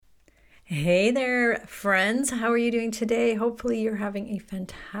Hey there, friends. How are you doing today? Hopefully, you're having a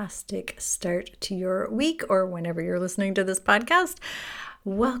fantastic start to your week or whenever you're listening to this podcast.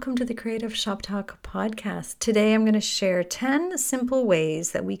 Welcome to the Creative Shop Talk podcast. Today, I'm going to share 10 simple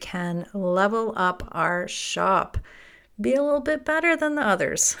ways that we can level up our shop. Be a little bit better than the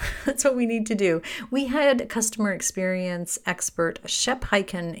others. That's what we need to do. We had customer experience expert Shep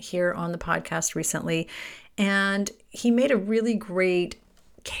Hyken here on the podcast recently, and he made a really great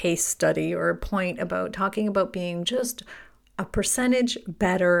case study or a point about talking about being just a percentage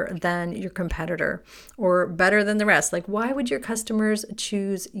better than your competitor or better than the rest. Like, why would your customers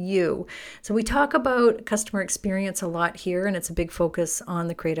choose you? So we talk about customer experience a lot here, and it's a big focus on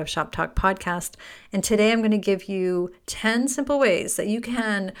the Creative Shop Talk podcast. And today I'm going to give you 10 simple ways that you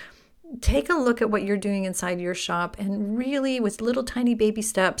can take a look at what you're doing inside your shop and really, with little tiny baby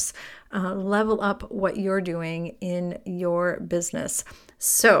steps, level up what you're doing in your business.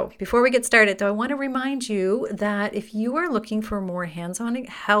 So before we get started, though, I want to remind you that if you are looking for more hands-on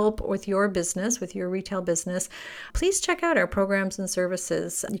help with your business, with your retail business, please check out our programs and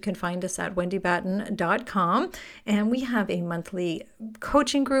services. You can find us at wendybatten.com, and we have a monthly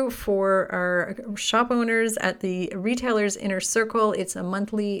coaching group for our shop owners at the Retailers Inner Circle. It's a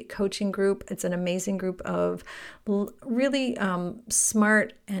monthly coaching group. It's an amazing group of really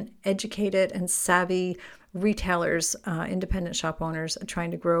smart and educated and savvy retailers, independent shop owners trying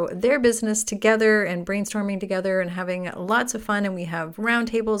to grow their business together and brainstorming together and having lots of fun. And we have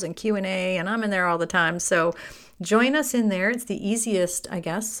roundtables and Q&A, and I'm in there all the time. So join us in there. It's the easiest, I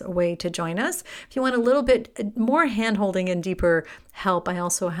guess, way to join us. If you want a little bit more hand-holding and deeper help, I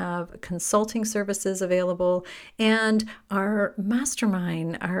also have consulting services available and our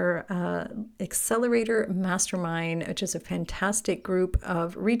mastermind, our Accelerator Mastermind, which is a fantastic group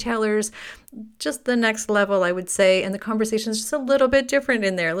of retailers, just the next level, I would say. And the conversation is just a little bit different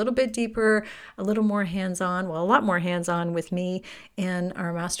in there, a little bit deeper, a little more hands-on, well, a lot more hands-on with me and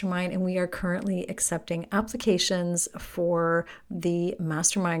our mastermind. And we are currently accepting applications for the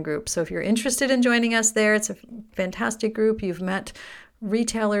mastermind group. So if you're interested in joining us there, it's a fantastic group. You've met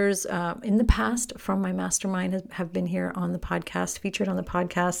retailers in the past from my mastermind have been here on the podcast, featured on the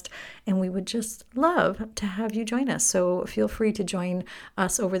podcast, and we would just love to have you join us. So feel free to join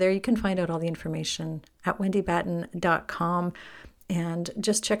us over there. You can find out all the information at wendybatten.com. And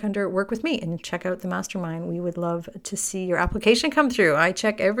just check under Work With Me and check out the mastermind. We would love to see your application come through. I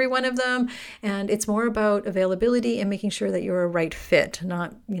check every one of them, and it's more about availability and making sure that you're a right fit.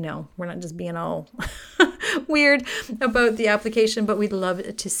 Not, we're not just being all weird about the application, but we'd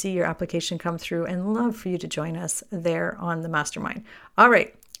love to see your application come through and love for you to join us there on the mastermind. All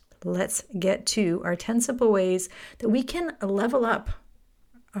right, let's get to our 10 simple ways that we can level up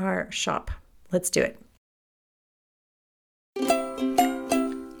our shop. Let's do it.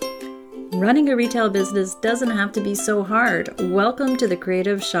 Running a retail business doesn't have to be so hard. Welcome to the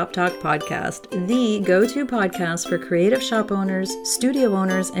Creative Shop Talk podcast, the go-to podcast for creative shop owners, studio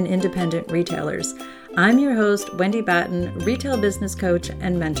owners, and independent retailers. I'm your host, Wendy Batten, retail business coach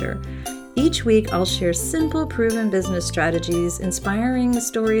and mentor. Each week, I'll share simple, proven business strategies, inspiring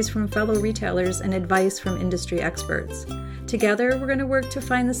stories from fellow retailers, and advice from industry experts. Together, we're going to work to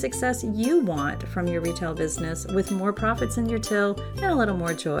find the success you want from your retail business with more profits in your till and a little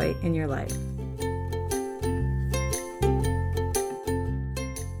more joy in your life.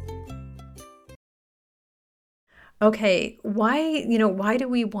 Okay, why do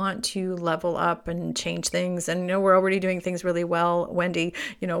we want to level up and change things? And we're already doing things really well. Wendy,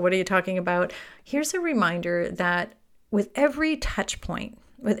 what are you talking about? Here's a reminder that with every touch point,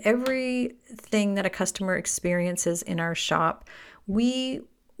 with everything that a customer experiences in our shop, we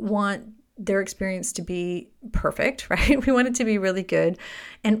want their experience to be perfect, right? We want it to be really good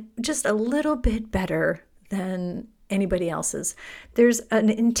and just a little bit better than anybody else's. There's an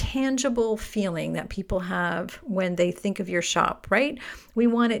intangible feeling that people have when they think of your shop, right? We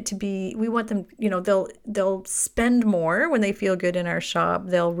want them, they'll spend more when they feel good in our shop.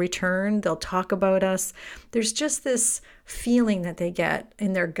 They'll return, they'll talk about us. There's just this feeling that they get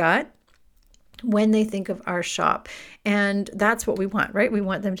in their gut when they think of our shop. And that's what we want, right? We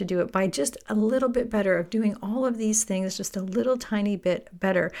want them to do it by just a little bit better, of doing all of these things just a little tiny bit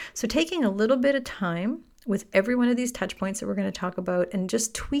better. So taking a little bit of time with every one of these touch points that we're going to talk about and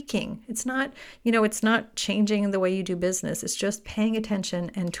just tweaking. It's not changing the way you do business. It's just paying attention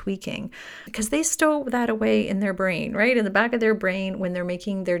and tweaking, because they stow that away in their brain, right? In the back of their brain when they're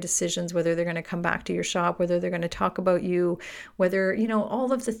making their decisions, whether they're going to come back to your shop, whether they're going to talk about you, whether,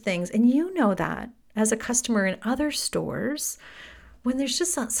 all of the things. And that as a customer in other stores, when there's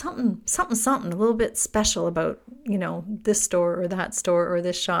just something a little bit special about, this store or that store or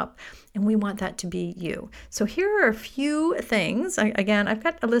this shop. And we want that to be you. So here are a few things. Again, I've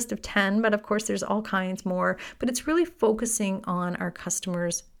got a list of 10, but of course there's all kinds more. But it's really focusing on our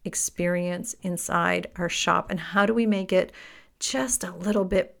customers' experience inside our shop and how do we make it just a little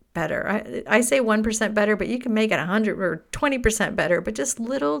bit better. I say 1% better, but you can make it 100 or 20% better, but just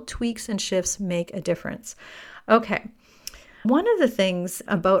little tweaks and shifts make a difference. Okay. One of the things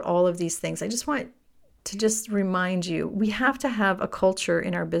about all of these things, I just want to just remind you, we have to have a culture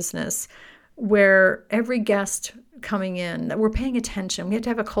in our business where every guest coming in, that we're paying attention. We have to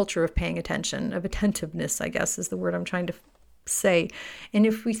have a culture of paying attention, of attentiveness, I guess is the word I'm trying to say. And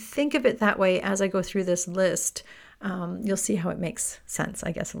if we think of it that way, as I go through this list, you'll see how it makes sense,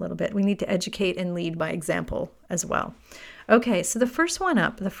 I guess, a little bit. We need to educate and lead by example as well. Okay, so the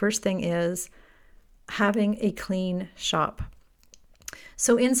first thing is having a clean shop.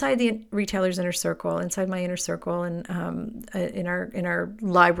 So inside the retailer's inner circle, inside my inner circle, and in our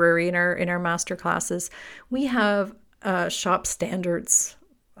library, in our master classes, we have a shop standards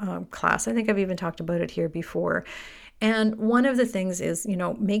class. I think I've even talked about it here before. And one of the things is,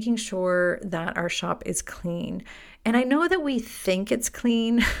 making sure that our shop is clean. And I know that we think it's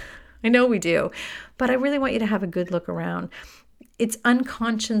clean. I know we do, but I really want you to have a good look around. It's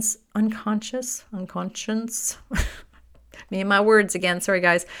unconscious. Me and my words again. Sorry,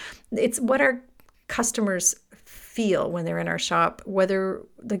 guys. It's what our customers feel when they're in our shop, whether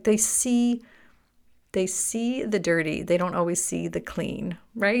like they see the dirty. They don't always see the clean,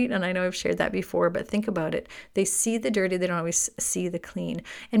 right? And I know I've shared that before, but think about it. They see the dirty. They don't always see the clean.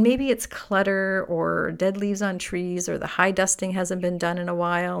 And maybe it's clutter or dead leaves on trees, or the high dusting hasn't been done in a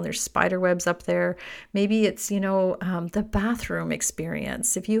while and there's spider webs up there. Maybe it's, the bathroom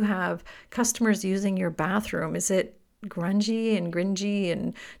experience. If you have customers using your bathroom, is it grungy and gringy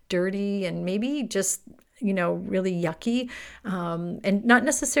and dirty and maybe just really yucky, and not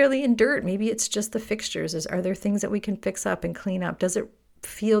necessarily in dirt. Maybe it's just the fixtures. Are there things that we can fix up and clean up? Does it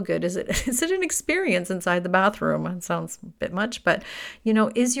feel good? Is it an experience inside the bathroom? It sounds a bit much, but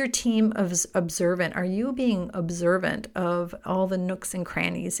is your team observant? Are you being observant of all the nooks and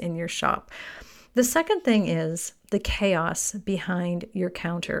crannies in your shop? The second thing is the chaos behind your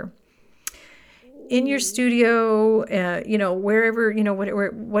counter. In your studio, wherever,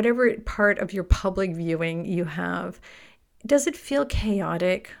 whatever part of your public viewing you have, does it feel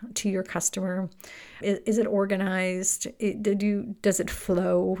chaotic to your customer? Is it organized? Does it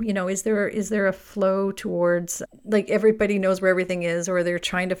flow? Is there a flow towards, like, everybody knows where everything is, or they're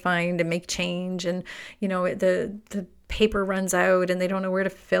trying to find and make change, and the paper runs out and they don't know where to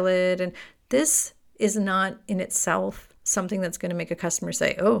fill it. And this is not in itself something that's going to make a customer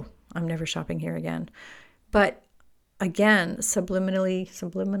say, "Oh, I'm never shopping here again." But again, subliminally,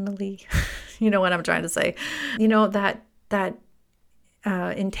 you know what I'm trying to say, that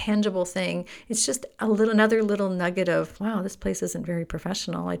intangible thing. It's just another little nugget of, wow, this place isn't very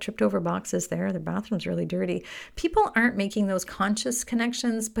professional. I tripped over boxes there. The bathroom's really dirty. People aren't making those conscious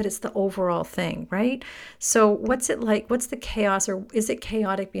connections, but it's the overall thing, right? So what's it like? What's the chaos, or is it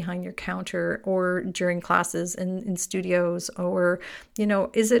chaotic behind your counter or during classes in studios, or,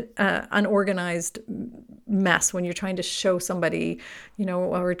 is it unorganized mess when you're trying to show somebody,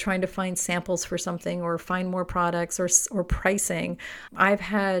 or trying to find samples for something, or find more products, or pricing? I've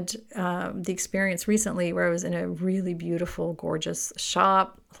had the experience recently where I was in a really beautiful, gorgeous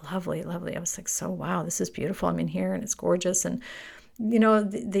shop. Lovely. I was like, so wow, this is beautiful. I'm in here and it's gorgeous. And the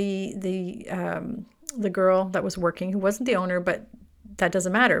girl that was working, who wasn't the owner, but that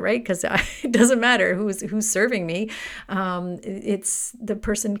doesn't matter, right? Because it doesn't matter who's serving me. It's the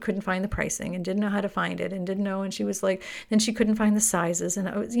person couldn't find the pricing and didn't know how to find it and didn't know. And she was like, then she couldn't find the sizes. And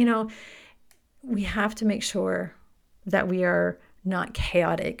I was, we have to make sure that we are not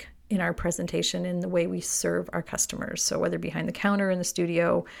chaotic in our presentation, in the way we serve our customers. So whether behind the counter in the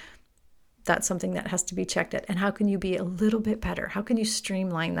studio, that's something that has to be checked at. And how can you be a little bit better? How can you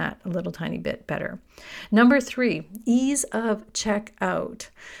streamline that a little tiny bit better? Number 3, ease of checkout.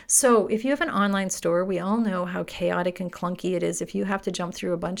 So if you have an online store, we all know how chaotic and clunky it is if you have to jump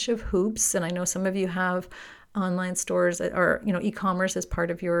through a bunch of hoops. And I know some of you have online stores or e-commerce as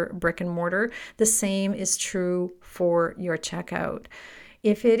part of your brick and mortar. The same is true for your checkout.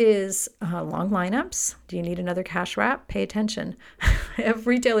 If it is long lineups, do you need another cash wrap? Pay attention. I have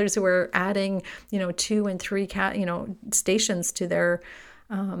retailers who are adding 2 and 3 stations to their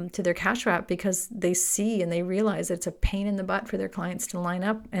cash wrap because they see and they realize it's a pain in the butt for their clients to line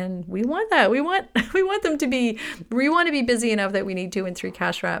up, and we want that. We want them to be busy enough that we need 2 and 3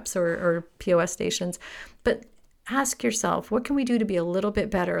 cash wraps or POS stations. But ask yourself, what can we do to be a little bit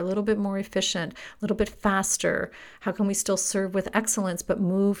better, a little bit more efficient, a little bit faster? How can we still serve with excellence, but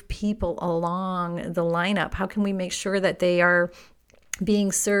move people along the lineup? How can we make sure that they are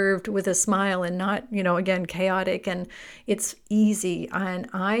being served with a smile and not, again, chaotic and it's easy? And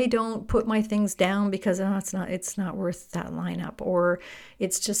I don't put my things down because it's not worth that lineup, or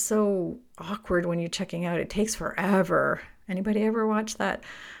it's just so awkward when you're checking out. It takes forever. Anybody ever watch that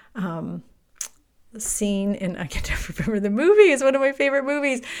scene in, I can't remember the movie, it's one of my favorite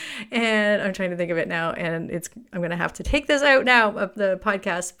movies, and I'm trying to think of it now, and I'm going to have to take this out now of the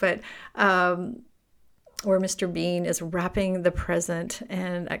podcast, but where Mr. Bean is wrapping the present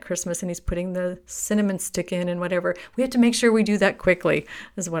and at Christmas, and he's putting the cinnamon stick in and whatever. We have to make sure we do that quickly,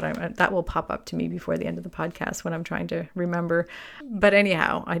 is what that will pop up to me before the end of the podcast when I'm trying to remember. But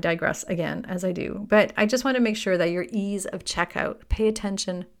anyhow, I digress again, as I do. But I just want to make sure that your ease of checkout, pay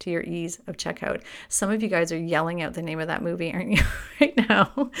attention to your ease of checkout. Some of you guys are yelling out the name of that movie, aren't you, right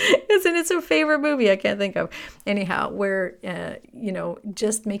now? It's a favorite movie I can't think of. Anyhow, where,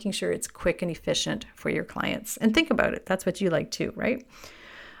 just making sure it's quick and efficient for your clients. And think about it. That's what you like too, right?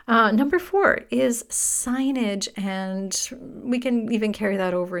 Number 4 is signage, and we can even carry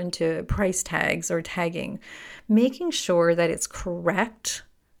that over into price tags or tagging. Making sure that it's correct,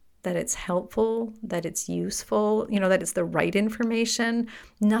 that it's helpful, that it's useful, that it's the right information.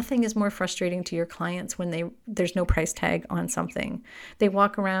 Nothing is more frustrating to your clients when there's no price tag on something. They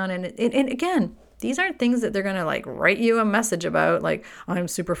walk around and again, these aren't things that they're going to write you a message about, like, I'm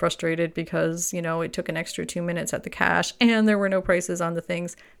super frustrated because, it took an extra 2 minutes at the cash and there were no prices on the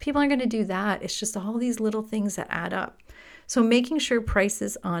things. People aren't going to do that. It's just all these little things that add up. So making sure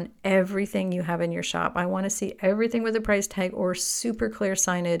prices on everything you have in your shop. I want to see everything with a price tag or super clear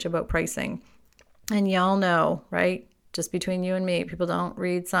signage about pricing. And y'all know, right? Just between you and me, people don't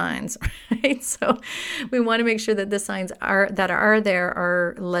read signs, right? So we want to make sure that the signs that are there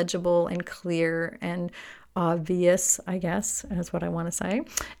are legible and clear and obvious, I guess, is what I want to say,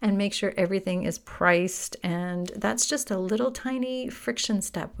 and make sure everything is priced. And that's just a little tiny friction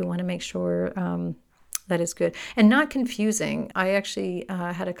step. We want to make sure that is good and not confusing. I actually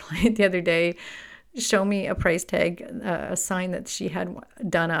had a client the other day show me a price tag, a sign that she had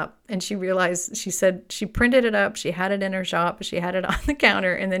done up, and she realized, she said she printed it up, she had it in her shop, she had it on the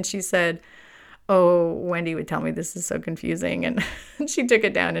counter, and then she said, oh, Wendy would tell me this is so confusing, and she took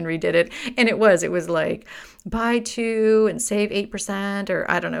it down and redid it, and it was like buy 2 and save 8%, or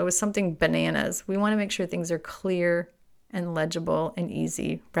I don't know, it was something bananas. We want to make sure things are clear and legible and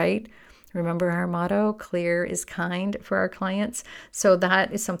easy, right? Remember our motto, clear is kind, for our clients. So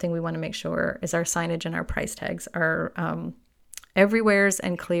that is something we want to make sure is our signage and our price tags are everywheres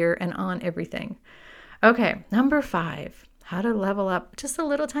and clear and on everything. Okay, number 5, how to level up just a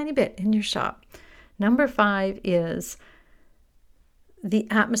little tiny bit in your shop. Number 5 is the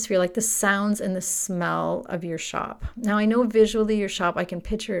atmosphere, like the sounds and the smell of your shop. Now, I know visually your shop, I can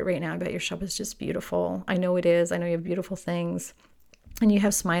picture it right now. I bet your shop is just beautiful. I know it is. I know you have beautiful things. And you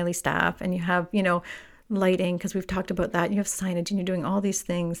have smiley staff, and you have, lighting, because we've talked about that. You have signage, and you're doing all these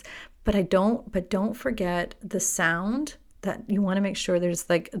things. But don't forget the sound, that you want to make sure there's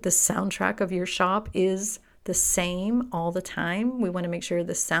the soundtrack of your shop is the same all the time. We want to make sure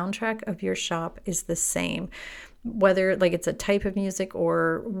the soundtrack of your shop is the same, whether it's a type of music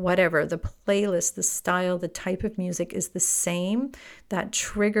or whatever. The playlist, the style, the type of music is the same. That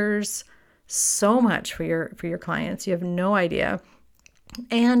triggers so much for your clients. You have no idea.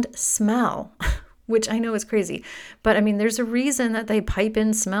 And smell, which I know is crazy, but I mean, there's a reason that they pipe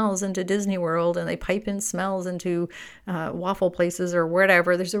in smells into Disney World, and they pipe in smells into waffle places or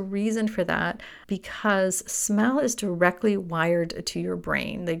whatever. There's a reason for that, because smell is directly wired to your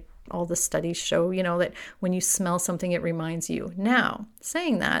brain. All the studies show, that when you smell something, it reminds you. Now,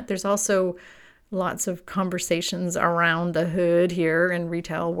 saying that, there's also lots of conversations around the hood here in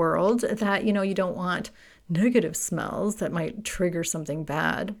retail world that, you don't want negative smells that might trigger something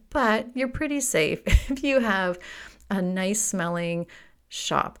bad, but you're pretty safe if you have a nice smelling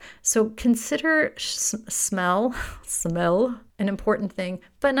shop. So consider smell an important thing,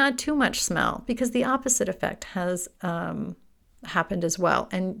 but not too much smell, because the opposite effect has happened as well.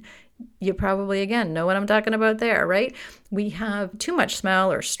 And you probably, again, know what I'm talking about there, right? We have too much smell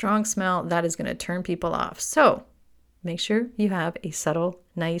or strong smell, that is going to turn people off. So make sure you have a subtle,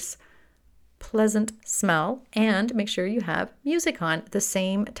 nice, pleasant smell, and make sure you have music on, the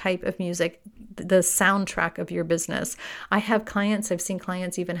same type of music, the soundtrack of your business. I've seen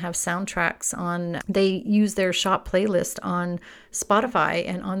clients even have soundtracks on, they use their shop playlist on Spotify,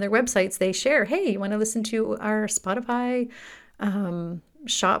 and on their websites they share, hey, you want to listen to our Spotify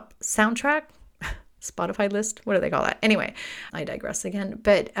shop soundtrack? Spotify list. What do they call that? Anyway, I digress again.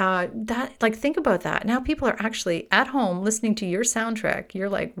 But think about that. Now people are actually at home listening to your soundtrack. You're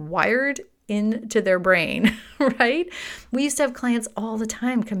like wired into their brain, right? We used to have clients all the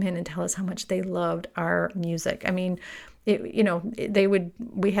time come in and tell us how much they loved our music. I mean,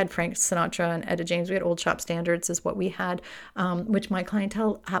 we had Frank Sinatra and Etta James. We had old shop standards is what we had, which my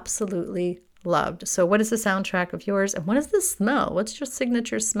clientele absolutely loved. So what is the soundtrack of yours? And what is the smell? What's your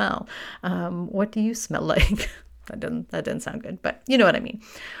signature smell? What do you smell like? That didn't sound good, but you know what I mean.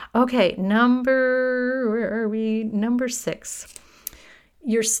 Okay, where are we? Number 6.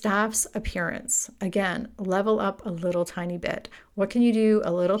 Your staff's appearance. Again, level up a little tiny bit. What can you do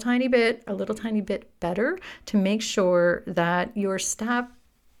a little tiny bit better to make sure that your staff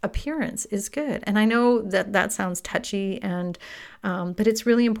appearance is good? And I know that sounds touchy, but it's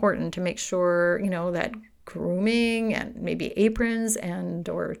really important to make sure, that grooming and maybe aprons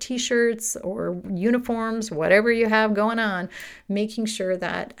or t-shirts or uniforms, whatever you have going on, making sure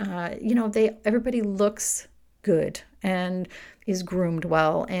that, everybody looks good and is groomed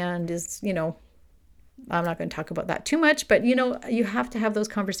well and is, I'm not going to talk about that too much, but you have to have those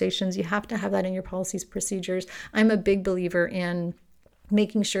conversations. You have to have that in your policies, procedures. I'm a big believer in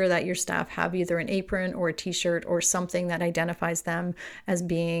making sure that your staff have either an apron or a t-shirt or something that identifies them as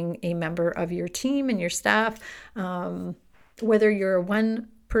being a member of your team and your staff. Whether you're one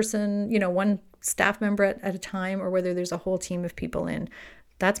person, one staff member at a time, or whether there's a whole team of people in.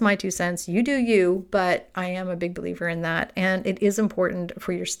 That's my 2 cents. You do you, but I am a big believer in that. And it is important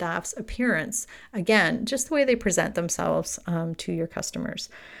for your staff's appearance. Again, just the way they present themselves to your customers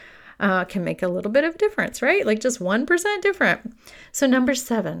can make a little bit of difference, right? Like just 1% different. So number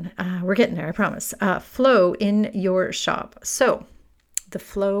 7, we're getting there, I promise. Flow in your shop. So the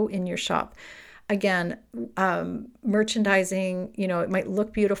flow in your shop. Again, merchandising, it might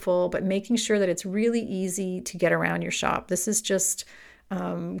look beautiful, but making sure that it's really easy to get around your shop. This is just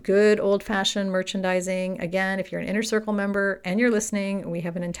good old-fashioned merchandising. Again, if you're an Inner Circle member and you're listening, we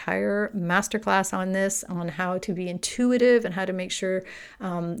have an entire masterclass on this, on how to be intuitive and how to make sure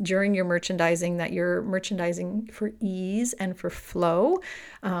during your merchandising that you're merchandising for ease and for flow.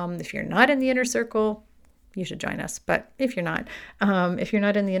 If you're not in the Inner Circle, you should join us. But if you're not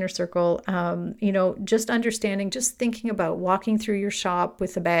in the Inner Circle, just understanding, just thinking about walking through your shop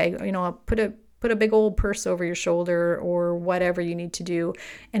with a bag, put a big old purse over your shoulder or whatever you need to do.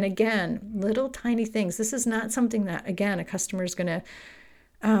 And again, little tiny things. This is not something that, again, a customer is going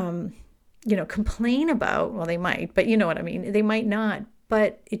to, complain about. Well, they might, but you know what I mean? They might not,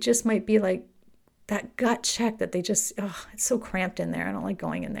 but it just might be like that gut check that they just, it's so cramped in there. I don't like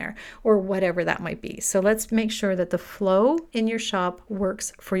going in there, or whatever that might be. So let's make sure that the flow in your shop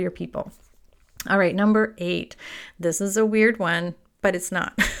works for your people. All right, number 8. This is a weird one, but it's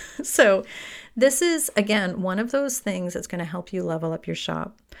not. So this is, again, one of those things that's going to help you level up your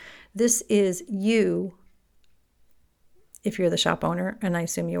shop. This is you, if you're the shop owner, and I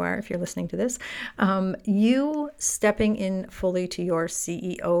assume you are if you're listening to this, you stepping in fully to your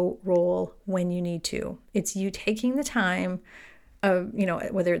CEO role when you need to. It's you taking the time of,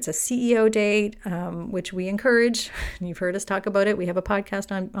 whether it's a CEO date, which we encourage. You've heard us talk about it. We have a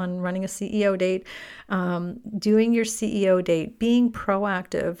podcast on running a CEO date, doing your CEO date, being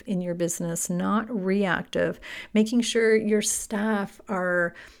proactive in your business, not reactive, making sure your staff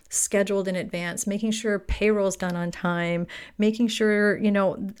are scheduled in advance, making sure payroll's done on time, making sure,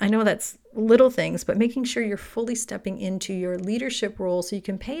 I know that's little things, but making sure you're fully stepping into your leadership role so you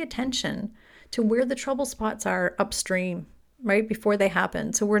can pay attention to where the trouble spots are upstream, right, before they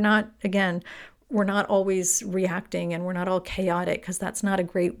happen. So we're not always reacting and we're not all chaotic, because that's not a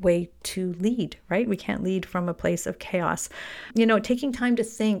great way to lead, right? We can't lead from a place of chaos. Taking time to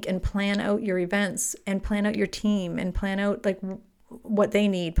think and plan out your events and plan out your team and plan out like what they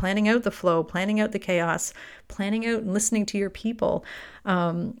need, planning out the flow, planning out the chaos, planning out and listening to your people,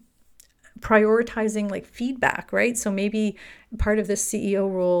 prioritizing like feedback, right? So maybe part of this CEO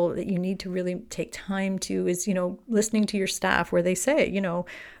role that you need to really take time to is, listening to your staff where they say, we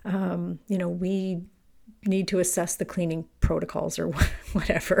need to assess the cleaning protocols or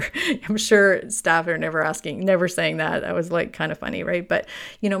whatever. I'm sure staff are never saying that. That was like kind of funny, right? But,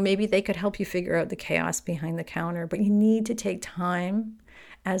 maybe they could help you figure out the chaos behind the counter, but you need to take time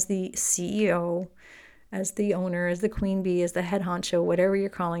as the CEO, as the owner, as the queen bee, as the head honcho, whatever you're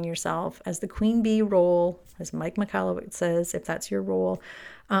calling yourself, as the queen bee role, as Mike McCallowitz says, if that's your role,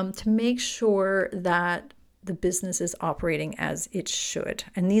 to make sure that the business is operating as it should.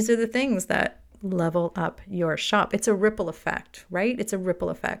 And these are the things that level up your shop. It's a ripple effect, right? It's a ripple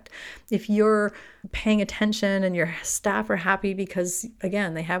effect. If you're paying attention and your staff are happy because,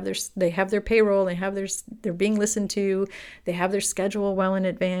 again, they have their payroll, they're being listened to, they have their schedule well in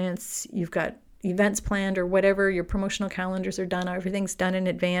advance, you've got events planned or whatever, your promotional calendars are done, everything's done in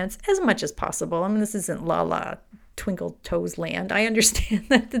advance as much as possible. I mean, this isn't twinkle toes land. I understand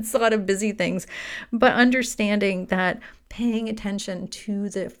that it's a lot of busy things, but understanding that paying attention to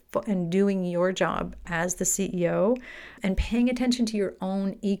and doing your job as the CEO and paying attention to your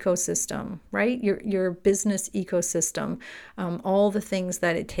own ecosystem, right? Your business ecosystem, all the things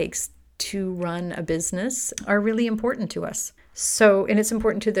that it takes to run a business are really important to us. So, and it's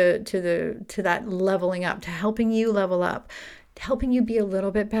important to that leveling up, to helping you level up, helping you be a little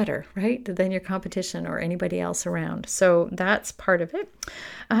bit better, right, than your competition or anybody else around. So that's part of it.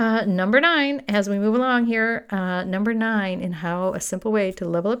 Number 9, as we move along here, number 9 in how a simple way to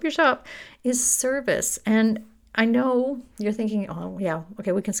level up your shop is service. And I know you're thinking, oh yeah,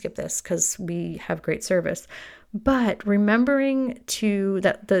 okay, we can skip this because we have great service. But remembering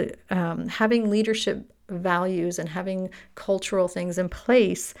that having leadership values and having cultural things in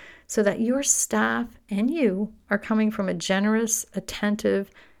place so that your staff and you are coming from a generous, attentive,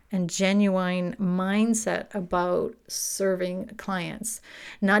 and genuine mindset about serving clients,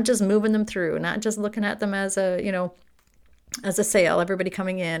 not just moving them through, not just looking at them as a sale, everybody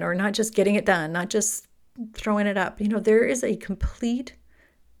coming in, or not just getting it done, not just throwing it up. There is a complete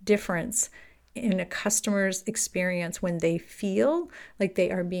difference in a customer's experience when they feel like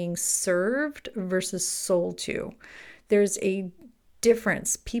they are being served versus sold to. There's a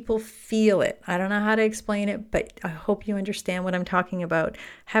difference. People feel it. I don't know how to explain it, but I hope you understand what I'm talking about.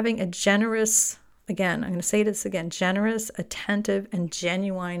 Having a generous, again, I'm going to say this again, generous, attentive, and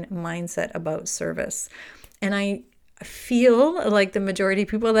genuine mindset about service. And I feel like the majority of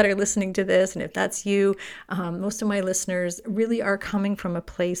people that are listening to this, and if that's you, most of my listeners really are coming from a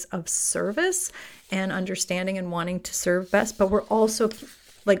place of service and understanding and wanting to serve best. But we're also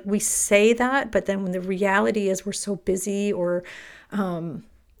we say that, but then when the reality is we're so busy, or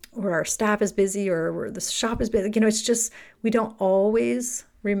our staff is busy, or the shop is busy, it's just, we don't always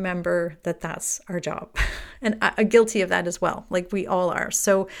remember that that's our job. And I'm guilty of that as well. We all are.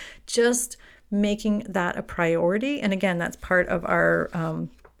 So just making that a priority. And again, that's part of our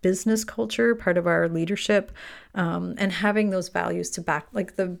business culture, part of our leadership, and having those values to back,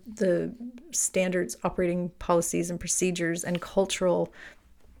 the standards, operating policies and procedures and cultural,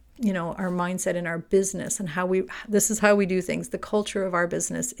 our mindset in our business and this is how we do things. The culture of our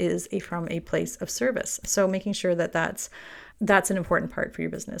business is from a place of service. So making sure that that's an important part for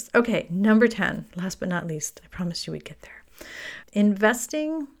your business. Okay, number 10, last but not least, I promised you we'd get there.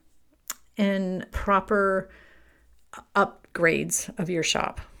 Investing in proper upgrades of your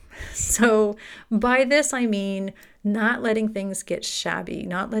shop. So by this, I mean not letting things get shabby,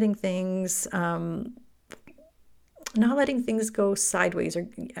 not letting things go sideways.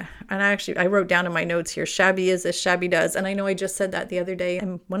 I wrote down in my notes here, shabby is as shabby does. And I know I just said that the other day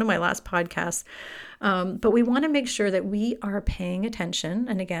in one of my last podcasts. But we want to make sure that we are paying attention.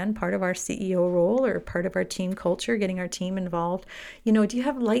 And again, part of our CEO role or part of our team culture, getting our team involved. Do you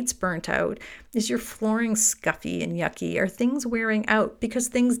have lights burnt out? Is your flooring scuffy and yucky? Are things wearing out? Because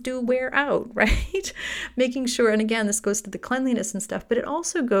things do wear out, right? Making sure, and again, this goes to the cleanliness and stuff, but it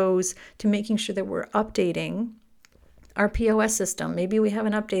also goes to making sure that we're updating our POS system. Maybe we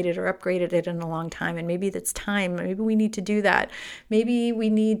haven't updated or upgraded it in a long time, and maybe that's time. Maybe we need to do that. Maybe we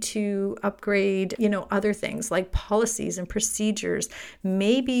need to upgrade, other things like policies and procedures.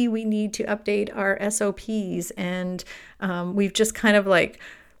 Maybe we need to update our SOPs, and we've just kind of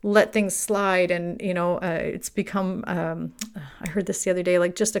let things slide, and it's become I heard this the other day,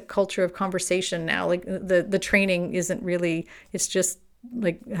 just a culture of conversation now. The training isn't really, it's just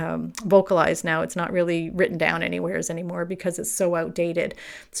vocalized now. It's not really written down anymore because it's so outdated.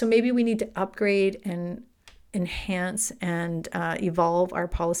 So maybe we need to upgrade and enhance and evolve our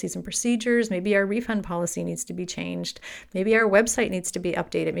policies and procedures. Maybe our refund policy needs to be changed. Maybe our website needs to be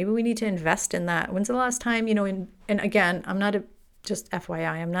updated. Maybe we need to invest in that. When's the last time, and again, just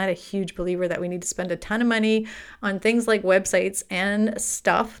FYI, I'm not a huge believer that we need to spend a ton of money on things like websites and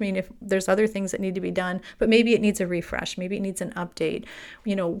stuff. I mean, if there's other things that need to be done, but maybe it needs a refresh. Maybe it needs an update.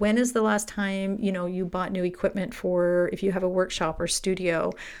 When is the last time, you bought new equipment for, if you have a workshop or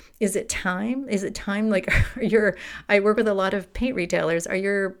studio? Is it time? I work with a lot of paint retailers. Are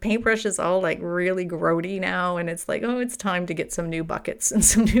your paintbrushes all really grody now? And it's it's time to get some new buckets and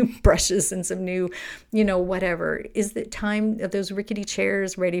some new brushes and some new, whatever. Is it time? Are those rickety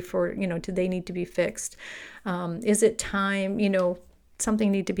chairs ready for, do they need to be fixed? Is it time,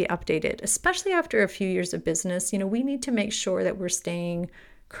 something need to be updated, especially after a few years of business. We need to make sure that we're staying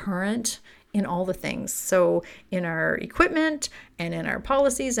current in all the things. So in our equipment and in our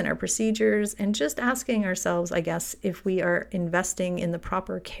policies and our procedures, and just asking ourselves, I guess, if we are investing in the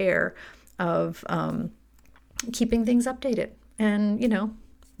proper care of keeping things updated and,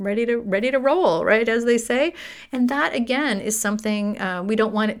 ready to roll, right? As they say. And that, again, is something we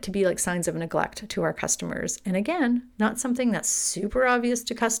don't want it to be like signs of neglect to our customers. And again, not something that's super obvious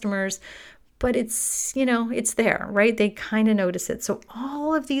to customers, but it's, it's there, right? They kind of notice it. So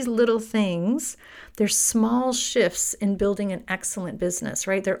all of these little things, they're small shifts in building an excellent business,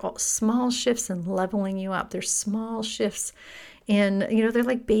 right? They're all small shifts in leveling you up. They're small shifts in, they're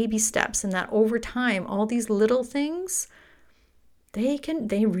like baby steps, and that over time, all these little things, they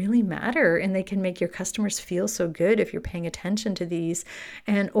really matter, and they can make your customers feel so good if you're paying attention to these.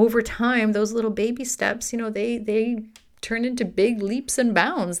 And over time, those little baby steps, they turn into big leaps and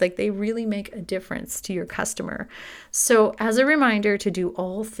bounds. Like, they really make a difference to your customer. So as a reminder to do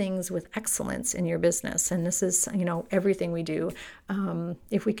all things with excellence in your business, and this is, everything we do,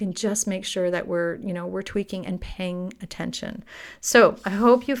 if we can just make sure that we're tweaking and paying attention. So I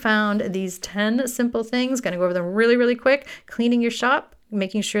hope you found these 10 simple things. Going to go over them really, really quick. Cleaning your shop,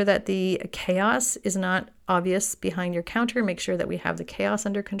 making sure that the chaos is not obvious behind your counter. Make sure that we have the chaos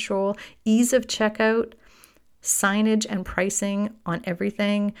under control. Ease of checkout, signage and pricing on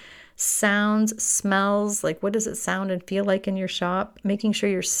everything, sounds, smells, like what does it sound and feel like in your shop, making sure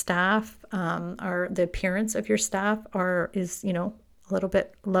your staff the appearance of your staff is a little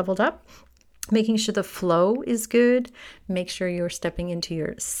bit leveled up, making sure the flow is good, make sure you're stepping into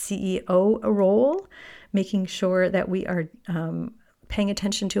your CEO role, making sure that we are paying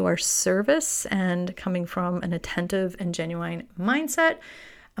attention to our service and coming from an attentive and genuine mindset,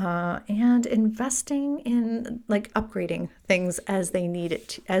 and investing in upgrading things as they need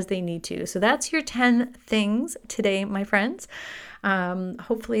to. So that's your 10 things today, my friends.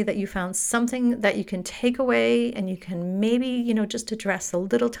 Hopefully that you found something that you can take away and you can maybe, just address a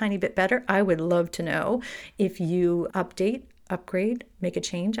little tiny bit better. I would love to know if you upgrade, make a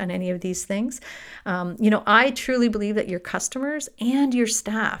change on any of these things. I truly believe that your customers and your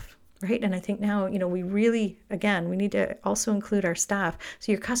staff, right? And I think now, we really, again, we need to also include our staff.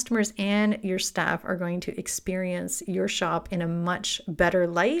 So your customers and your staff are going to experience your shop in a much better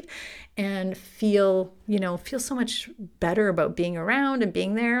light and feel so much better about being around and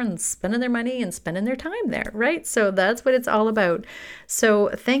being there and spending their money and spending their time there, right? So that's what it's all about. So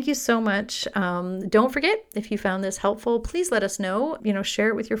thank you so much. Don't forget, if you found this helpful, please let us know, share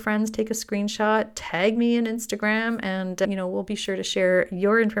it with your friends, take a screenshot, tag me on Instagram, and, we'll be sure to share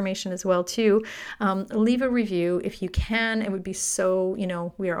your information as well too. Leave a review if you can. It would be so,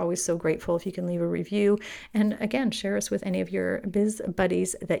 we are always so grateful if you can leave a review. And again, share us with any of your biz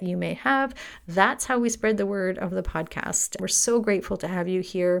buddies that you may have. That's how we spread the word of the podcast. We're so grateful to have you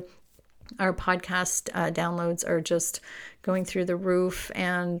here. Our podcast downloads are just going through the roof,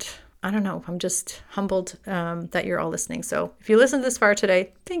 and I don't know, I'm just humbled that you're all listening. So if you listened this far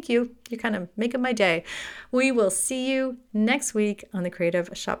today, thank you. You're kind of making my day. We will see you next week on the Creative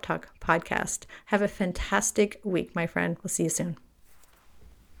Shop Talk podcast. Have a fantastic week, my friend. We'll see you soon.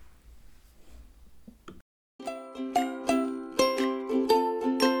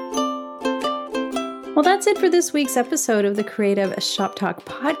 Well, that's it for this week's episode of the Creative Shop Talk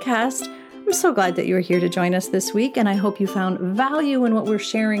podcast. I'm so glad that you're here to join us this week, and I hope you found value in what we're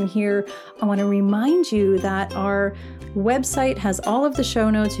sharing here. I want to remind you that our website has all of the show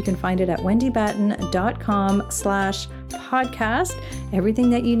notes. You can find it at wendybatten.com/podcast. Everything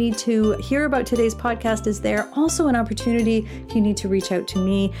that you need to hear about today's podcast is there. Also an opportunity if you need to reach out to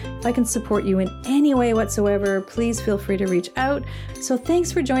me. If I can support you in any way whatsoever, please feel free to reach out. So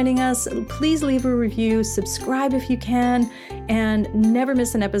thanks for joining us. Please leave a review, subscribe if you can, and never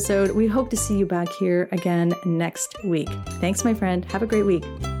miss an episode. We hope to see you back here again next week. Thanks, my friend. Have a great week.